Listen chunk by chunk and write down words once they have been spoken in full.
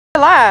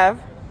live.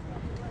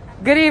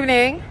 Good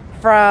evening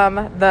from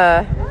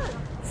the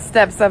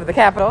steps of the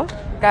Capitol.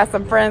 Got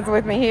some friends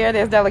with me here.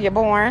 There's Delegate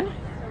Bourne.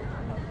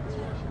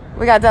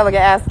 We got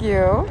Delegate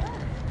Askew.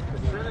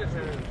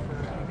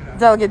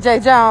 Delegate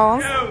Jay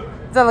Jones.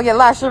 Delegate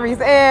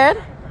Lashrecse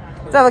Ed.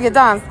 Delegate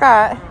Don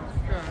Scott.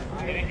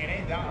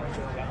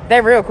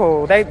 They real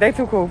cool. They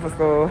too cool for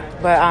school.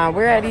 But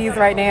we're at ease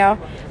right now.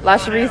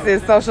 Lashrecse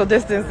is social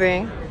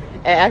distancing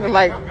and acting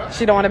like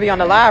she don't want to be on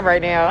the live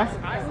right now.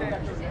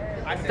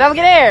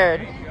 Delegate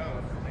Aird.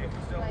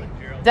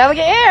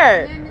 Delegate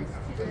Aird.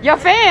 Your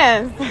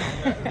fans.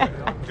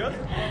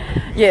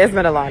 Yeah, it's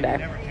been a long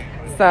day.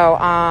 So,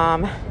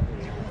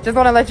 just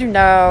want to let you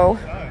know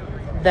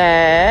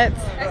that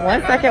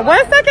one second,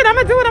 I'm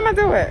gonna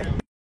do it.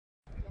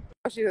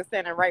 She was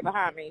standing right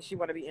behind me. She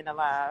want to be in the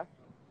live.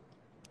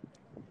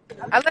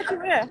 I let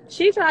you in.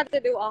 She tried to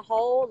do a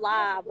whole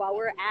live while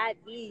we're at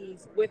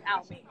ease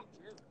without me.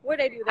 Where'd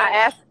they do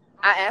that?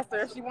 I asked her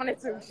if she wanted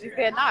to. She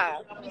said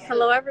nah.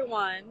 Hello,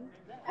 everyone.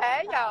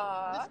 Hey,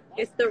 y'all.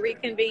 It's the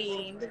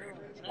Reconvened.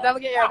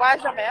 Delegate Aird, why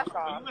is your mask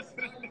off?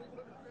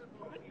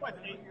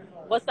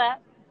 What's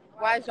that?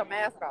 Why is your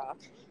mask off?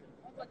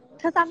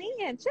 Because I'm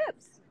eating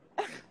chips.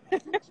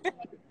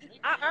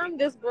 I earned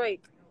this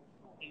break.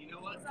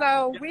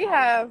 So we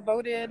have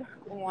voted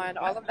on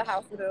all of the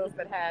House bills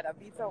that had a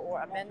veto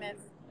or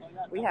amendments.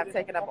 We have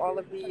taken up all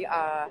of the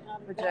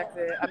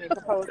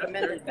proposed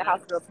amendments to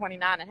House Bill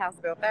 29 and House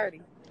Bill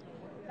 30.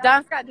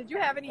 Don Scott, did you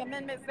have any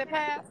amendments that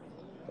passed?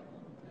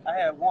 I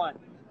had one.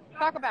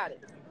 Talk about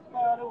it.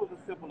 Well, it was a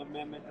simple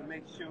amendment to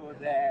make sure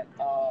that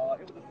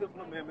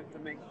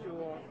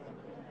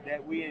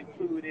we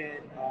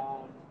included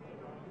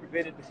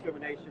prevented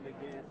discrimination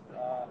against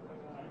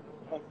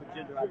folks with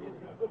gender identity.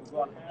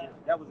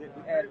 That was it.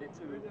 We added it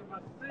to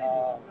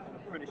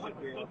apprenticeship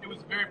bill. It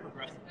was very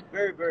progressive.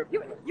 Very, very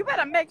progressive. You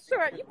better make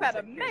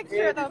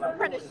sure those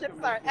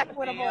apprenticeships are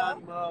equitable.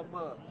 All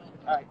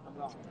right, I'm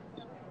gone.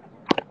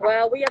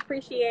 Well, we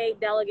appreciate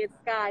Delegate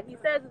Scott. He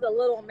says it's a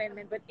little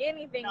amendment, but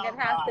anything that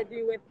has to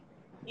do with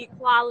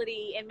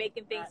equality and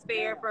making things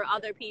fair for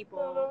other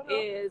people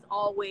is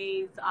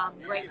always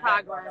great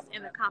progress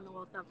in the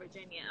Commonwealth of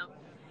Virginia.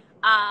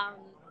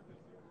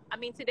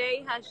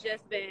 Today has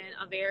just been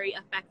a very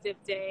effective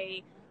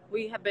day.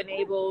 We have been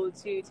able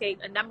to take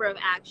a number of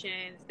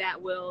actions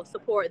that will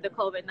support the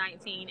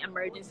COVID-19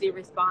 emergency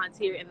response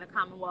here in the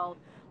Commonwealth,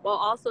 while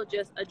also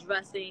just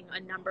addressing a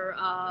number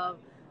of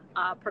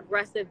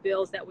progressive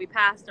bills that we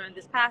passed during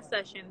this past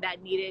session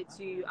that needed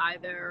to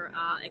either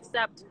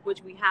accept,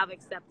 which we have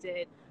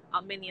accepted,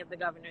 many of the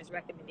governor's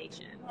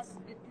recommendations.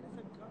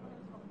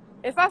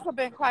 It's also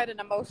been quite an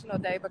emotional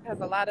day because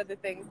a lot of the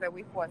things that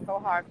we fought so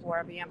hard for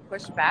are being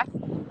pushed back.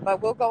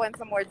 But we'll go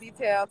into more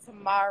detail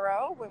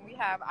tomorrow when we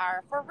have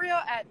our For Real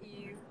at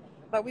Ease.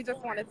 But we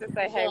just wanted to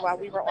say hey while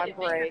we were on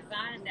break.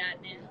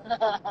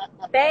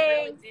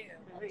 Thanks.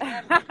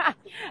 All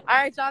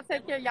right, y'all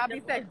take care. Y'all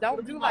be safe.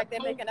 Don't do like they're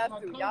making us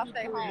do. Y'all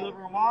stay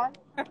home.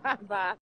 Bye.